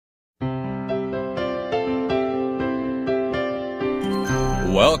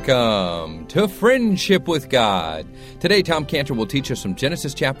Welcome to Friendship with God. Today, Tom Cantor will teach us from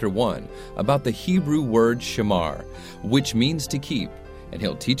Genesis chapter 1 about the Hebrew word shamar, which means to keep. And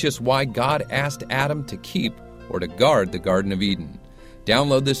he'll teach us why God asked Adam to keep or to guard the Garden of Eden.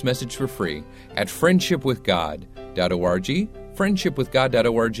 Download this message for free at friendshipwithgod.org,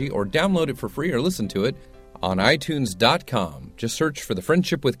 friendshipwithgod.org, or download it for free or listen to it on iTunes.com. Just search for the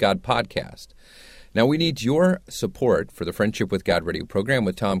Friendship with God podcast. Now, we need your support for the Friendship with God radio program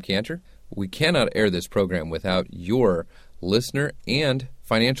with Tom Cantor. We cannot air this program without your listener and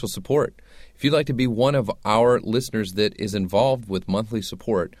financial support. If you'd like to be one of our listeners that is involved with monthly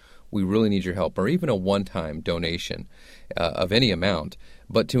support, we really need your help, or even a one-time donation of any amount.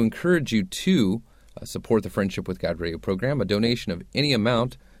 But to encourage you to support the Friendship with God radio program, a donation of any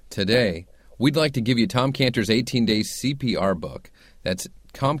amount today, we'd like to give you Tom Cantor's 18-day CPR book. That's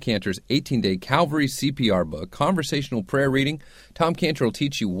Tom Cantor's 18-day Calvary CPR book, conversational prayer reading. Tom Cantor will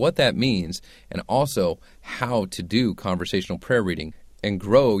teach you what that means and also how to do conversational prayer reading and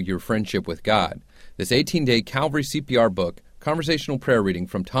grow your friendship with God. This 18-day Calvary CPR book, conversational prayer reading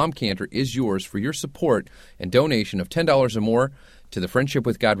from Tom Cantor is yours for your support and donation of $10 or more to the Friendship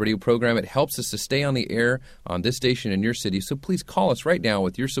with God radio program. It helps us to stay on the air on this station in your city, so please call us right now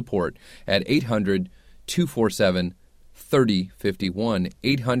with your support at 800-247-3051,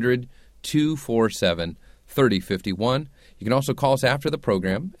 800-247-3051. You can also call us after the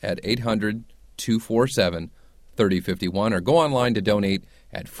program at 800-247-3051, or go online to donate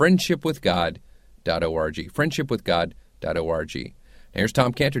at friendshipwithgod.org, friendshipwithgod.org. Now here's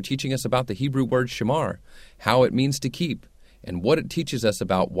Tom Cantor teaching us about the Hebrew word shamar, how it means to keep, and what it teaches us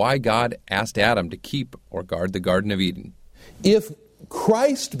about why God asked Adam to keep or guard the Garden of Eden. If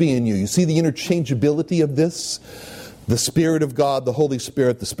Christ be in you, you see the interchangeability of this? The Spirit of God, the Holy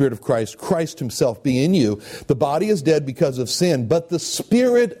Spirit, the Spirit of Christ, Christ Himself be in you. The body is dead because of sin, but the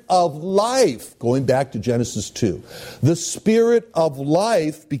Spirit of life, going back to Genesis 2, the Spirit of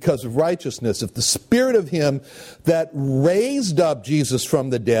life because of righteousness. If the Spirit of Him that raised up Jesus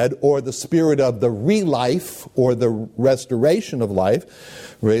from the dead, or the Spirit of the re-life, or the restoration of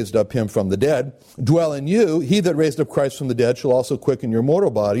life, raised up Him from the dead, dwell in you, He that raised up Christ from the dead shall also quicken your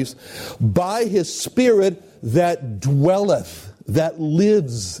mortal bodies by His Spirit that dwelleth, that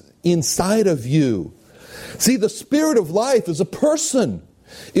lives inside of you. See, the Spirit of life is a person.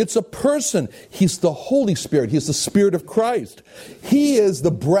 It's a person. He's the Holy Spirit. He's the Spirit of Christ. He is the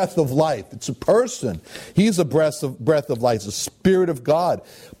breath of life. It's a person. He's a breath of life. It's the Spirit of God.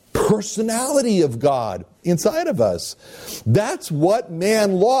 Personality of God inside of us. That's what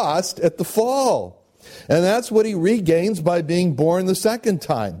man lost at the fall. And that's what he regains by being born the second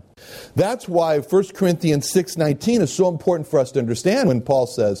time. That's why 1 Corinthians 6:19 is so important for us to understand when Paul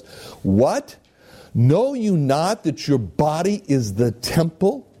says, "What? Know you not that your body is the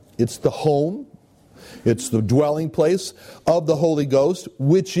temple?" It's the home. It's the dwelling place of the Holy Ghost,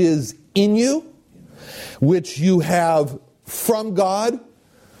 which is in you, which you have from God.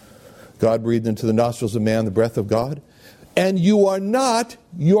 God breathed into the nostrils of man the breath of God. And you are not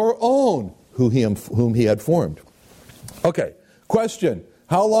your own, whom He had formed. Okay, question.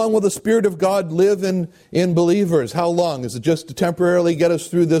 How long will the Spirit of God live in believers? How long? Is it just to temporarily get us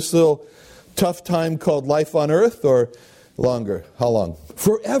through this little tough time called life on earth, or longer? How long?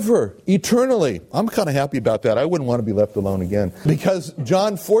 Forever, eternally. I'm kind of happy about that. I wouldn't want to be left alone again. Because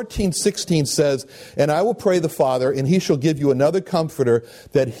John 14:16 says, "And I will pray the Father, and He shall give you another Comforter,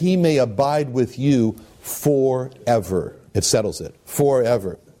 that He may abide with you forever." It settles it.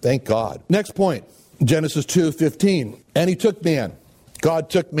 Forever. Thank God. Next point. Genesis 2:15. "And He took man." God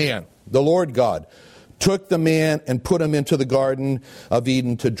took man. The Lord God took the man and put him into the Garden of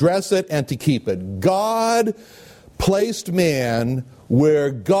Eden to dress it and to keep it. God placed man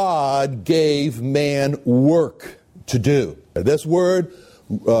where God gave man work to do. This word,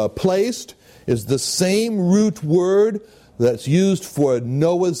 placed, is the same root word that's used for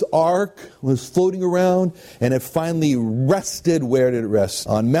Noah's Ark. Was floating around, and it finally rested. Where did it rest?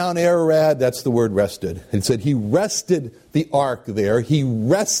 On Mount Ararat. That's the word rested. It said He rested the ark there. He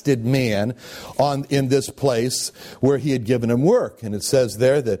rested man in this place where He had given him work. And it says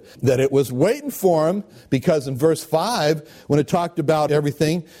there that it was waiting for him, because in verse 5, when it talked about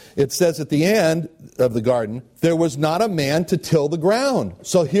everything, it says at the end of the garden, there was not a man to till the ground.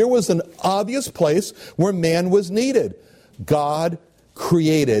 So here was an obvious place where man was needed. God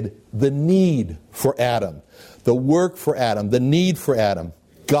created the need for Adam, the work for Adam, the need for Adam.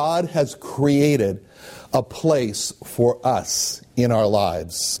 God has created a place for us in our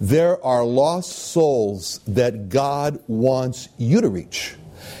lives. There are lost souls that God wants you to reach.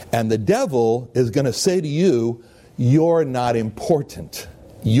 And the devil is going to say to you, you're not important.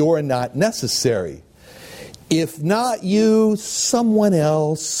 you're not necessary. If not you, someone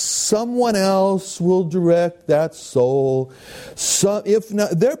else will direct that soul. So if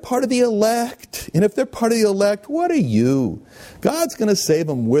not, they're part of the elect. And if they're part of the elect, what are you? God's going to save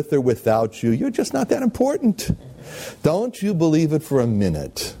them with or without you. You're just not that important. Don't you believe it for a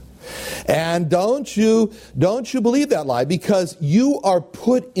minute. And don't you believe that lie, because you are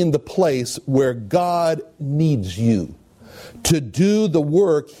put in the place where God needs you to do the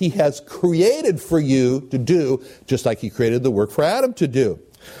work He has created for you to do, just like He created the work for Adam to do.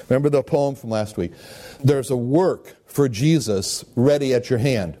 Remember the poem from last week? There's a work for Jesus ready at your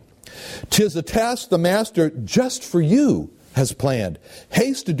hand. 'Tis a task the Master just for you has planned.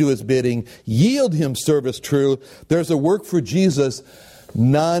 Haste to do His bidding, yield Him service true. There's a work for Jesus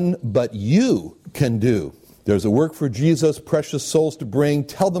none but you can do. There's a work for Jesus, precious souls to bring.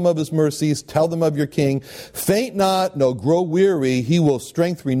 Tell them of His mercies. Tell them of your King. Faint not, no, grow weary. He will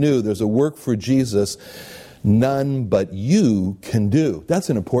strength renew. There's a work for Jesus none but you can do. That's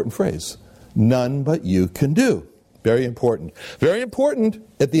an important phrase. None but you can do. Very important. Very important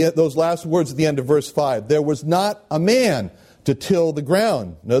at the end, those last words at the end of verse 5. There was not a man to till the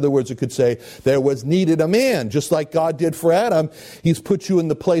ground. In other words, it could say, there was needed a man. Just like God did for Adam, He's put you in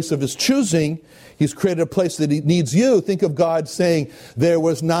the place of His choosing. He's created a place that He needs you. Think of God saying, there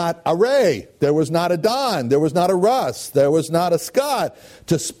was not a Ray, there was not a Don, there was not a Russ, there was not a Scott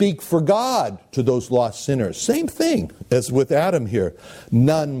to speak for God to those lost sinners. Same thing as with Adam here.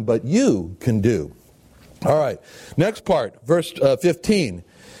 None but you can do. All right, next part, verse 15.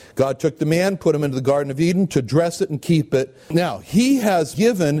 God took the man, put him into the Garden of Eden to dress it and keep it. Now, He has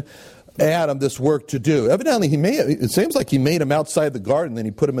given Adam this work to do. Evidently, it seems like He made him outside the garden, then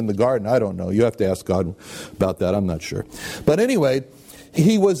He put him in the garden. I don't know. You have to ask God about that. I'm not sure. But anyway,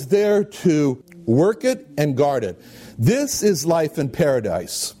 He was there to work it and guard it. This is life in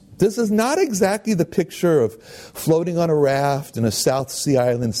paradise. This is not exactly the picture of floating on a raft in a South Sea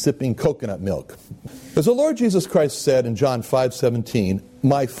island sipping coconut milk. As the Lord Jesus Christ said in John 5:17,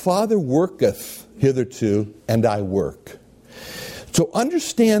 my Father worketh hitherto, and I work. So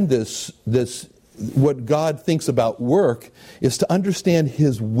understand this, what God thinks about work is to understand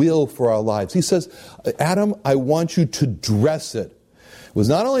His will for our lives. He says, Adam, I want you to dress it. It was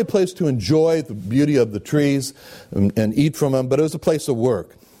not only a place to enjoy the beauty of the trees and eat from them, but it was a place of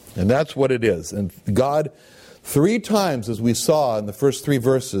work. And that's what it is. And God, 3 times, as we saw in the first 3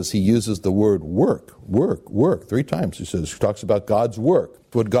 verses, He uses the word work, 3 times. He talks about God's work.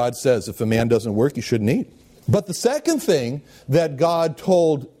 What God says, if a man doesn't work, he shouldn't eat. But the second thing that God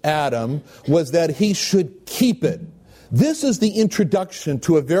told Adam was that he should keep it. This is the introduction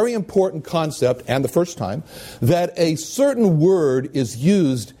to a very important concept, and the first time, that a certain word is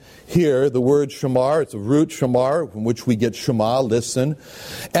used here, the word shamar. It's a root shamar, from which we get shema, listen.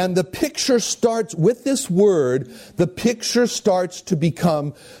 And the picture starts with this word, the picture starts to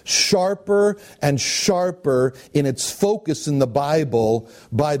become sharper and sharper in its focus in the Bible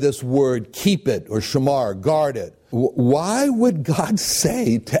by this word, keep it, or shamar, guard it. Why would God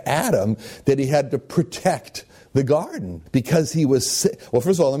say to Adam that he had to protect the garden? Because he was... Well,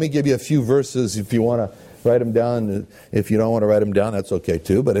 first of all, let me give you a few verses if you want to write them down. If you don't want to write them down, that's okay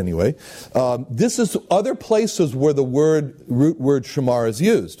too. But anyway, this is other places where the root word shamar is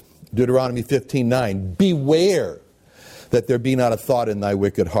used. Deuteronomy 15:9. Beware that there be not a thought in thy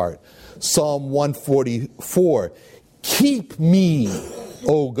wicked heart. Psalm 144. Keep me,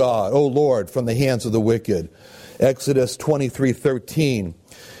 O God, O Lord, from the hands of the wicked. Exodus 23:13.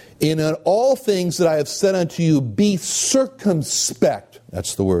 In all things that I have said unto you, be circumspect.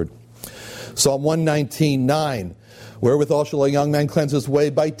 That's the word. Psalm 119:9. Wherewithal shall a young man cleanse his way?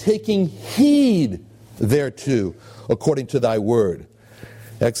 By taking heed thereto, according to thy word.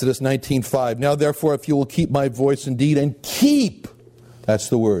 Exodus 19:5. Now therefore, if you will keep my voice indeed, and keep, that's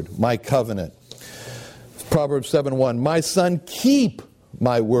the word, my covenant. Proverbs 7:1. My son, keep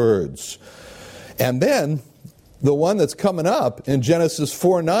my words. And then, the one that's coming up in Genesis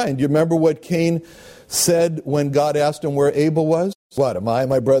 4:9. Do you remember what Cain said when God asked him where Abel was? What, am I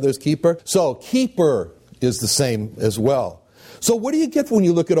my brother's keeper? So, keeper is the same as well. So what do you get when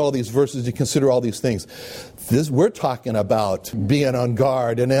you look at all these verses, you consider all these things? We're talking about being on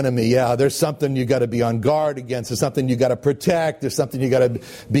guard, an enemy. Yeah, there's something you got to be on guard against. There's something you got to protect. There's something you got to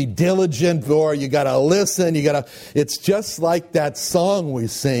be diligent for. You got to listen. It's just like that song we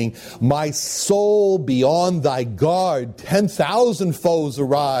sing. My soul be on thy guard. 10,000 foes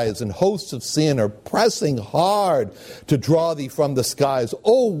arise, and hosts of sin are pressing hard to draw thee from the skies.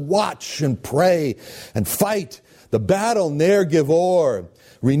 Oh, watch and pray and fight. The battle ne'er give o'er.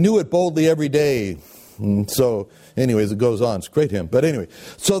 Renew it boldly every day. And so, anyways, it goes on. It's a great hymn. But anyway,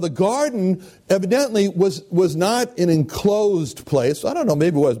 so the garden evidently was not an enclosed place. I don't know,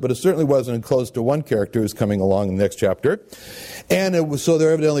 maybe it was, but it certainly wasn't enclosed to one character who's coming along in the next chapter. And it was, so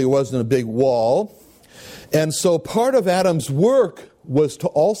there evidently wasn't a big wall. And so part of Adam's work was to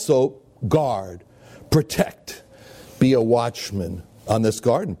also guard, protect, be a watchman on this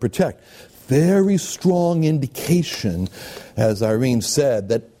garden, protect. Very strong indication, as Irene said,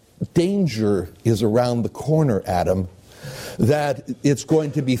 that danger is around the corner, Adam, that it's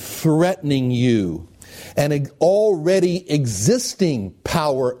going to be threatening you. And an already existing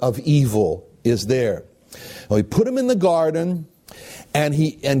power of evil is there. Well, he put him in the garden,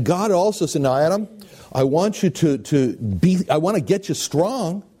 and God also said, now, Adam, I want you I want to get you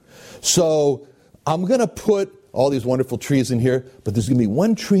strong. So I'm going to put all these wonderful trees in here, but there's going to be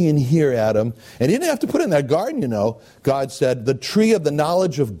one tree in here, Adam. And he didn't have to put it in that garden, you know. God said, the tree of the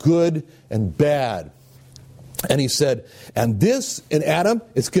knowledge of good and bad. And he said, and Adam,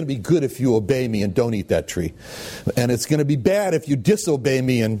 it's going to be good if you obey me and don't eat that tree. And it's going to be bad if you disobey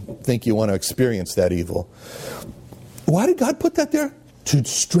me and think you want to experience that evil. Why did God put that there? To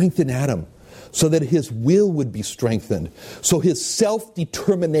strengthen Adam, so that his will would be strengthened. So his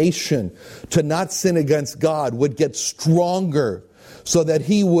self-determination to not sin against God would get stronger, so that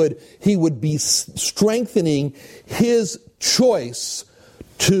he would be strengthening his choice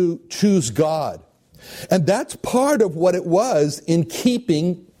to choose God. And that's part of what it was in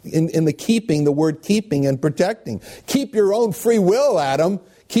keeping, in the keeping, the word keeping and protecting. Keep your own free will, Adam.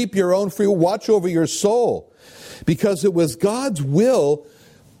 Keep your own free will. Watch over your soul. Because it was God's will,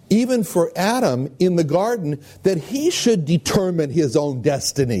 even for Adam in the garden, that he should determine his own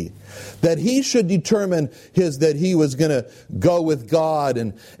destiny. That he should determine that he was going to go with God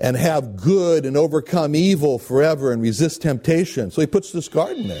and have good and overcome evil forever and resist temptation. So he puts this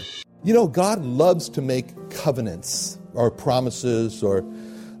garden there. You know, God loves to make covenants or promises, or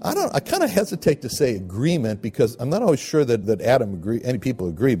I kind of hesitate to say agreement, because I'm not always sure that any people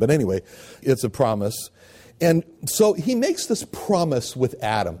agree, but anyway, it's a promise. And so he makes this promise with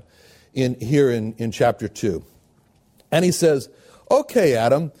Adam in chapter 2. And he says, okay,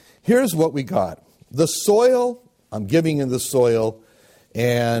 Adam, here's what we got. The soil, I'm giving you the soil,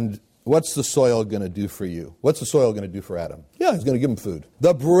 and what's the soil going to do for you? What's the soil going to do for Adam? Yeah, he's going to give him food.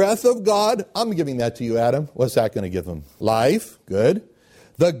 The breath of God, I'm giving that to you, Adam. What's that going to give him? Life, good.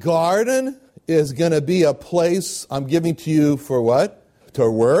 The garden is going to be a place I'm giving to you for what?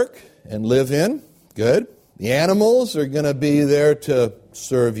 To work and live in, good. The animals are going to be there to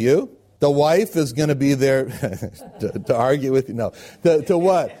serve you. The wife is going to be there to argue with you. No. To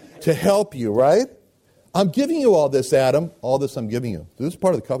what? To help you, right? I'm giving you all this, Adam. All this I'm giving you. This is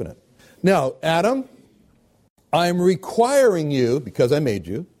part of the covenant. Now, Adam, I'm requiring you, because I made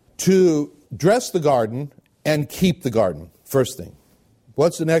you, to dress the garden and keep the garden. First thing.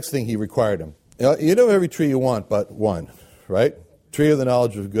 What's the next thing he required him? You know every tree you want but one, right? Tree of the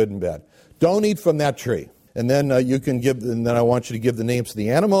knowledge of good and bad. Don't eat from that tree. And then and then I want you to give the names of the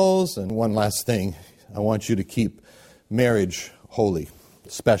animals. And one last thing, I want you to keep marriage holy,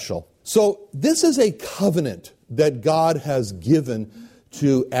 special. So this is a covenant that God has given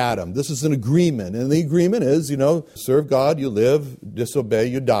to Adam. This is an agreement. And the agreement is, serve God, you live, disobey,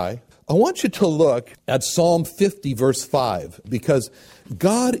 you die. I want you to look at Psalm 50, verse 5, because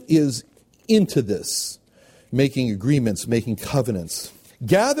God is into this, making agreements, making covenants.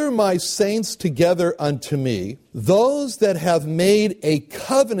 Gather my saints together unto me, those that have made a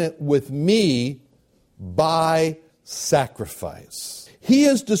covenant with me by sacrifice.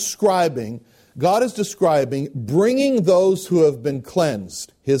 God is describing bringing those who have been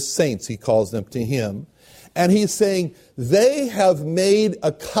cleansed, his saints, he calls them, to him. And he's saying, they have made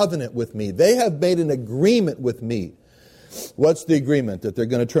a covenant with me. They have made an agreement with me. What's the agreement? That they're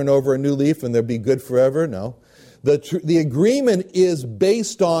going to turn over a new leaf and they'll be good forever? No. The agreement is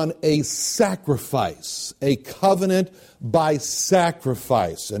based on a sacrifice, a covenant by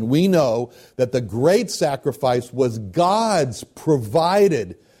sacrifice. And we know that the great sacrifice was God's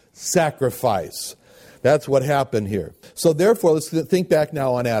provided sacrifice. That's what happened here. So therefore, let's think back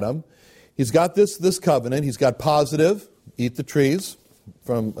now on Adam. He's got this covenant. He's got positive, eat the trees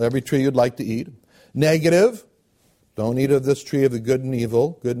from every tree you'd like to eat. Negative, don't eat of this tree of the good and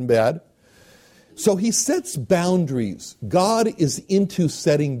evil, good and bad. So he sets boundaries. God is into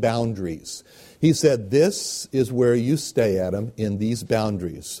setting boundaries. He said, this is where you stay, Adam, in these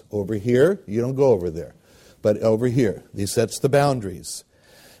boundaries. Over here, you don't go over there. But over here, he sets the boundaries.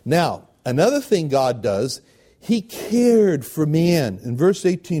 Now, another thing God does, He cared for man. In verse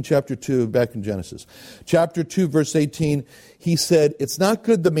 18, chapter 2, back in Genesis. Chapter 2, verse 18, he said, it's not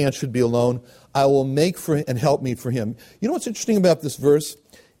good the man should be alone. I will make for him and help me for him. You know what's interesting about this verse?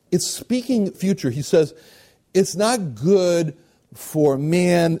 It's speaking future. He says, it's not good for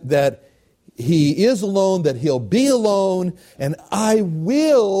man that he is alone, that he'll be alone, and I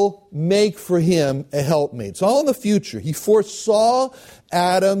will make for him a helpmate. It's all in the future. He foresaw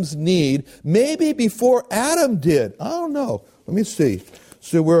Adam's need, maybe before Adam did. I don't know. Let me see.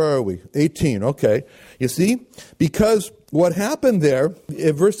 So where are we? 18, okay. You see? Because what happened there,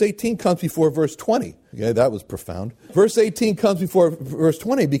 verse 18 comes before verse 20. Okay, that was profound. Verse 18 comes before verse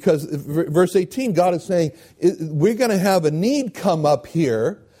 20 because verse 18, God is saying, we're going to have a need come up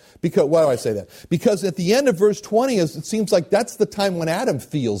here. Because, why do I say that? Because at the end of verse 20, it seems like that's the time when Adam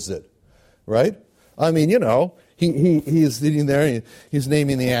feels it, right? I mean, you know, he's sitting there, and he's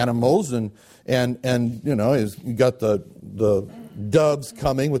naming the animals, and you know, he's got the doves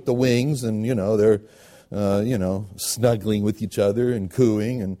coming with the wings, and you know they're snuggling with each other and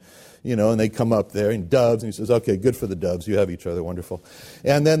cooing, and you know, and they come up there and doves, and he says, "Okay, good for the doves, you have each other, wonderful."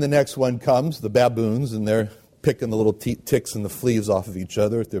 And then the next one comes, the baboons, and they're picking the little ticks and the fleas off of each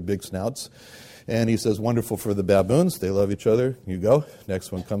other with their big snouts. And he says, wonderful for the baboons. They love each other. You go.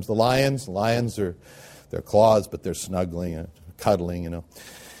 Next one comes the lions. Lions are their claws, but they're snuggling and cuddling, you know.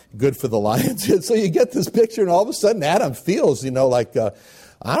 Good for the lions. So you get this picture, and all of a sudden Adam feels, you know, like,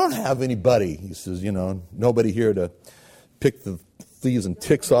 I don't have anybody. He says, you know, nobody here to pick the fleas and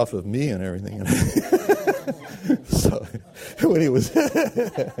ticks off of me and everything. So when he was,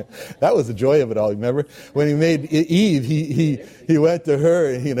 that was the joy of it all. Remember when he made Eve, he went to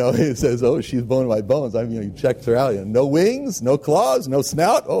her, and, you know, he says, "Oh, she's bone of my bones." I mean, he checked her out. You know, no wings, no claws, no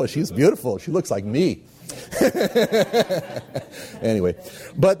snout. Oh, she's beautiful. She looks like me. Anyway,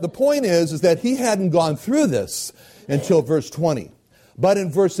 but the point is that he hadn't gone through this until verse 20. But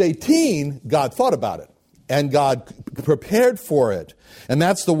in verse 18, God thought about it, and God prepared for it. And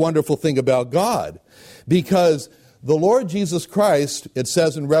that's the wonderful thing about God. Because the Lord Jesus Christ, it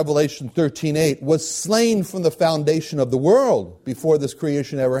says in Revelation 13:8, was slain from the foundation of the world before this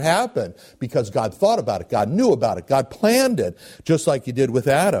creation ever happened. Because God thought about it. God knew about it. God planned it, just like he did with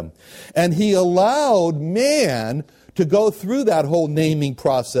Adam. And he allowed man to go through that whole naming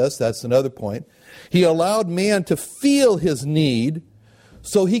process. That's another point. He allowed man to feel his need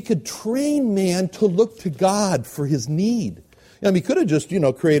so he could train man to look to God for his need. I mean, he could have just,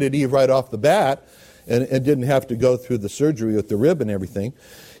 created Eve right off the bat and didn't have to go through the surgery with the rib and everything.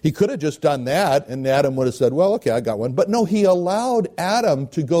 He could have just done that, and Adam would have said, well, okay, I got one. But no, he allowed Adam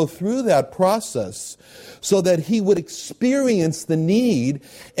to go through that process so that he would experience the need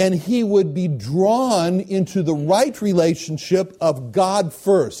and he would be drawn into the right relationship of God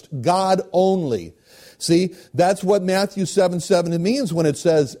first, God only. See, that's what Matthew 7:7 means when it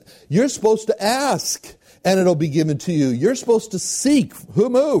says, you're supposed to ask and it'll be given to you. You're supposed to seek,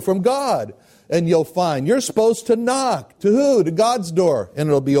 from God, and you'll find. You're supposed to knock. To who? To God's door, and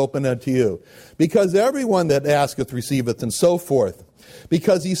it'll be opened unto you. Because everyone that asketh receiveth, and so forth.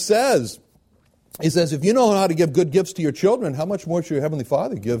 Because he says, if you know how to give good gifts to your children, how much more should your Heavenly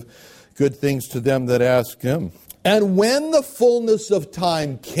Father give good things to them that ask him? And when the fullness of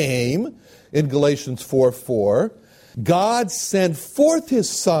time came, in Galatians 4:4, God sent forth his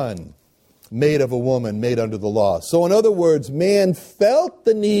Son, made of a woman, made under the law. So in other words, man felt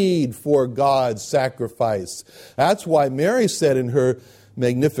the need for God's sacrifice. That's why Mary said in her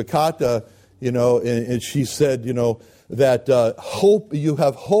Magnificat, and she said, that hope, you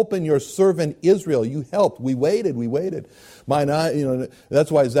have hope in your servant Israel. You helped. We waited.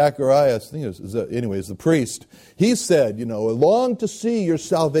 That's why Zacharias, the priest, he said, long to see your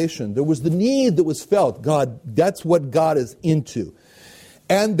salvation. There was the need that was felt. God, that's what God is into.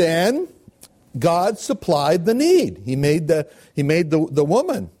 And then God supplied the need. He made the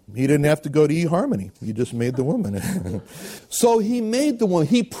woman. He didn't have to go to eHarmony. He just made the woman. So he made the woman.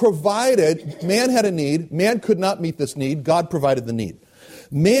 He provided. Man had a need. Man could not meet this need. God provided the need.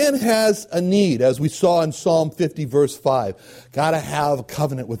 Man has a need, as we saw in Psalm 50, verse 5. Got to have a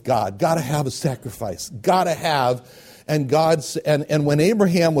covenant with God. Got to have a sacrifice. Got to have. And when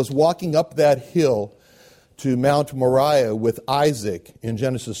Abraham was walking up that hill to Mount Moriah with Isaac in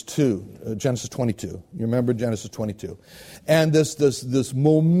Genesis 22. You remember Genesis 22. And this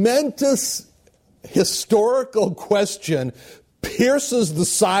momentous historical question pierces the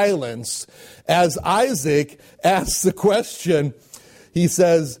silence as Isaac asks the question. He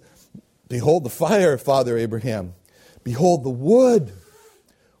says, behold the fire, Father Abraham. Behold the wood.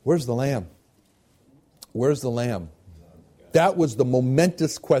 Where's the lamb? Where's the lamb? That was the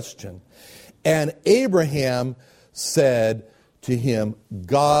momentous question. And Abraham said to him,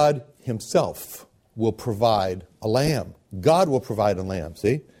 God himself will provide a lamb. God will provide a lamb,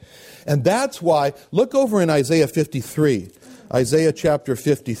 see? And that's why, look over in Isaiah 53, Isaiah chapter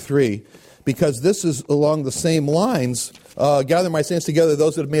 53, because this is along the same lines. Gather my saints together,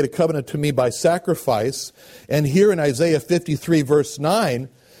 those that have made a covenant to me by sacrifice. And here in Isaiah 53, verse 9,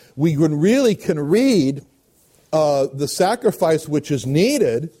 we really can read the sacrifice which is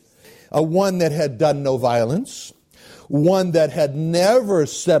needed, one that had done no violence, one that had never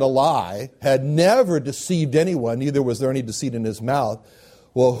said a lie, had never deceived anyone, neither was there any deceit in his mouth.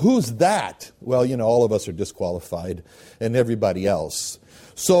 Well, who's that? Well, all of us are disqualified, and everybody else.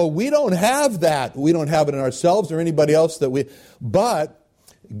 So we don't have that. We don't have it in ourselves or anybody else but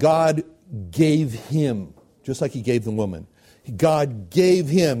God gave him, just like he gave the woman. God gave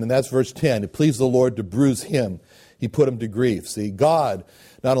him, and that's verse 10. It pleased the Lord to bruise him. He put him to grief. See, God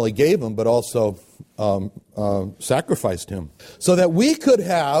not only gave him, but also sacrificed him. So that we could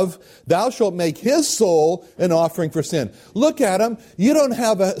have, thou shalt make his soul an offering for sin. Look at him. You don't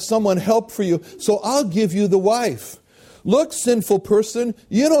have someone help for you, so I'll give you the wife. Look, sinful person,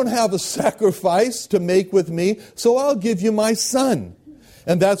 you don't have a sacrifice to make with me, so I'll give you my son.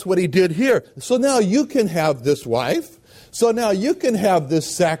 And that's what he did here. So now you can have this wife. So now you can have this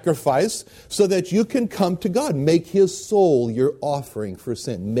sacrifice so that you can come to God. Make his soul your offering for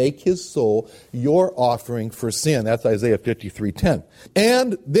sin. Make his soul your offering for sin. That's Isaiah 53:10.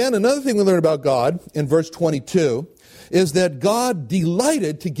 And then another thing we learn about God in verse 22 is that God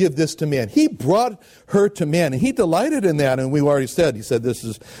delighted to give this to man. He brought her to man, and he delighted in that. And we've already said, he said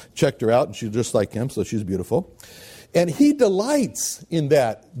checked her out, and she's just like him, so she's beautiful. And he delights in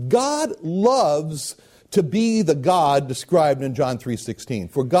that. God loves to be the God described in John 3:16.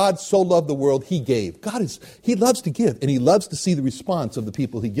 For God so loved the world, he gave. He loves to give, and he loves to see the response of the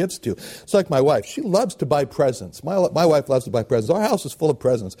people he gives to. It's like my wife. She loves to buy presents. My wife loves to buy presents. Our house is full of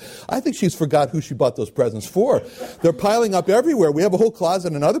presents. I think she's forgot who she bought those presents for. They're piling up everywhere. We have a whole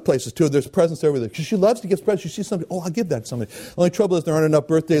closet in other places, too. There's presents everywhere. Because she loves to give presents. She sees somebody, I'll give that to somebody. The only trouble is there aren't enough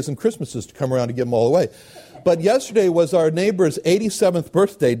birthdays and Christmases to come around to give them all away. But yesterday was our neighbor's 87th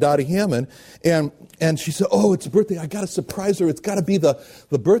birthday, Dottie Hammond, and she said, it's a birthday. I got to surprise her. It's got to be the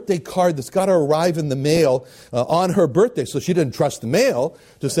birthday card that's got to arrive in the mail on her birthday. So she didn't trust the mail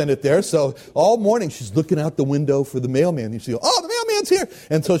to send it there. So all morning she's looking out the window for the mailman. And she goes, the mailman's here.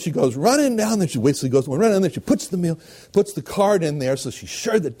 And so she goes running down there. She basically goes running down there. She puts the card in there so she's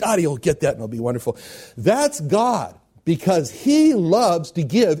sure that Dottie will get that and it'll be wonderful. That's God. Because he loves to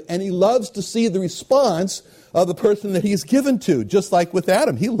give, and he loves to see the response of the person that he's given to. Just like with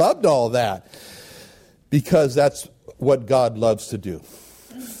Adam. He loved all that. Because that's what God loves to do.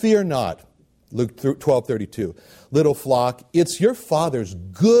 Fear not. Luke 12:32. Little flock, it's your Father's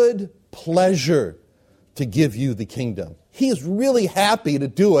good pleasure to give you the kingdom. He is really happy to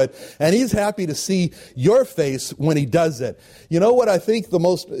do it, and he's happy to see your face when he does it. You know what I think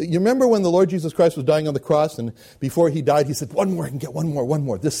you remember when the Lord Jesus Christ was dying on the cross, and before he died, he said, one more, I can get one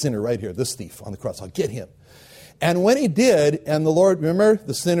more. This sinner right here, this thief on the cross, I'll get him. And when he did, and the Lord, remember,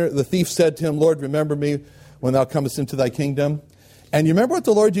 the thief said to him, Lord, remember me when thou comest into thy kingdom. And you remember what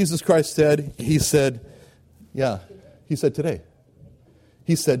the Lord Jesus Christ said? He said today.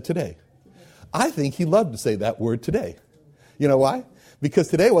 He said today. I think he loved to say that word today. You know why? Because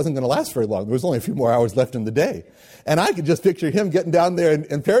today wasn't going to last very long. There was only a few more hours left in the day. And I could just picture him getting down there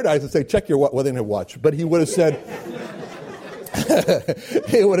in paradise and say, check your watch. But he would have said,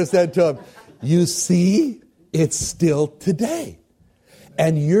 to him, you see, it's still today.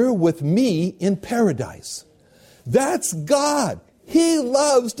 And you're with me in paradise. That's God. He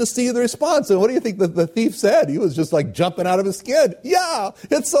loves to see the response. And what do you think the thief said? He was just like jumping out of his skin. Yeah,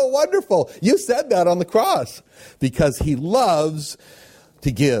 it's so wonderful. You said that on the cross. Because he loves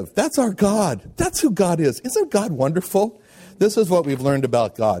to give. That's our God. That's who God is. Isn't God wonderful? This is what we've learned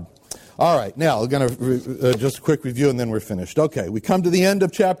about God. All right, now we're going to just a quick review and then we're finished. Okay, we come to the end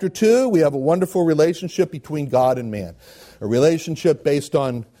of chapter 2. We have a wonderful relationship between God and man. A relationship based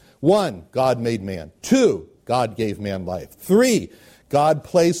on 1, God made man. 2, God gave man life. 3, God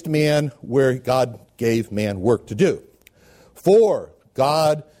placed man where God gave man work to do. 4,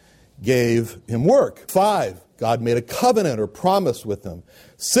 God gave him work. 5, God made a covenant or promise with him.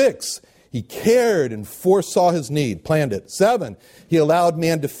 6, he cared and foresaw his need, planned it. 7, he allowed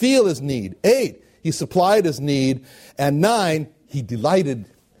man to feel his need. 8, he supplied his need. And 9, he delighted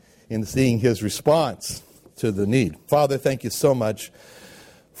in seeing his response to the need. Father, thank you so much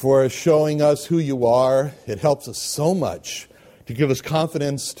for showing us who you are. It helps us so much to give us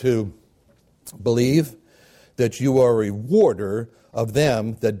confidence to believe that you are a rewarder of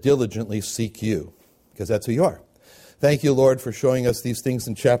them that diligently seek you, because that's who you are. Thank you, Lord, for showing us these things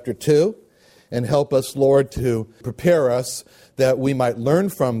in chapter 2, and help us, Lord, to prepare us that we might learn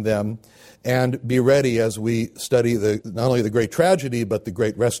from them and be ready as we study not only the great tragedy, but the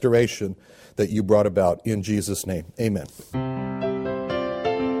great restoration that you brought about. In Jesus' name, amen.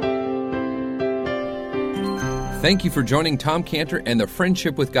 Thank you for joining Tom Cantor and the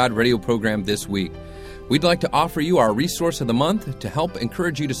Friendship with God radio program this week. We'd like to offer you our resource of the month to help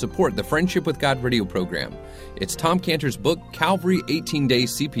encourage you to support the Friendship with God radio program. It's Tom Cantor's book, Calvary 18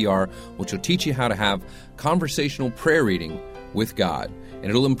 Days CPR, which will teach you how to have conversational prayer reading with God, and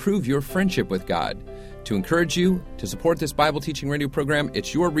it'll improve your friendship with God. To encourage you to support this Bible teaching radio program,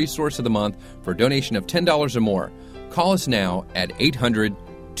 it's your resource of the month for a donation of $10 or more. Call us now at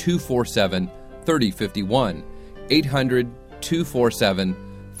 800-247-3051.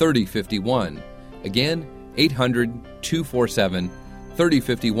 800-247-3051. Again,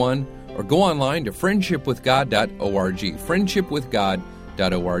 800-247-3051, or go online to friendshipwithgod.org,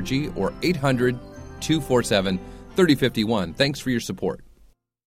 friendshipwithgod.org, or 800-247-3051. Thanks for your support.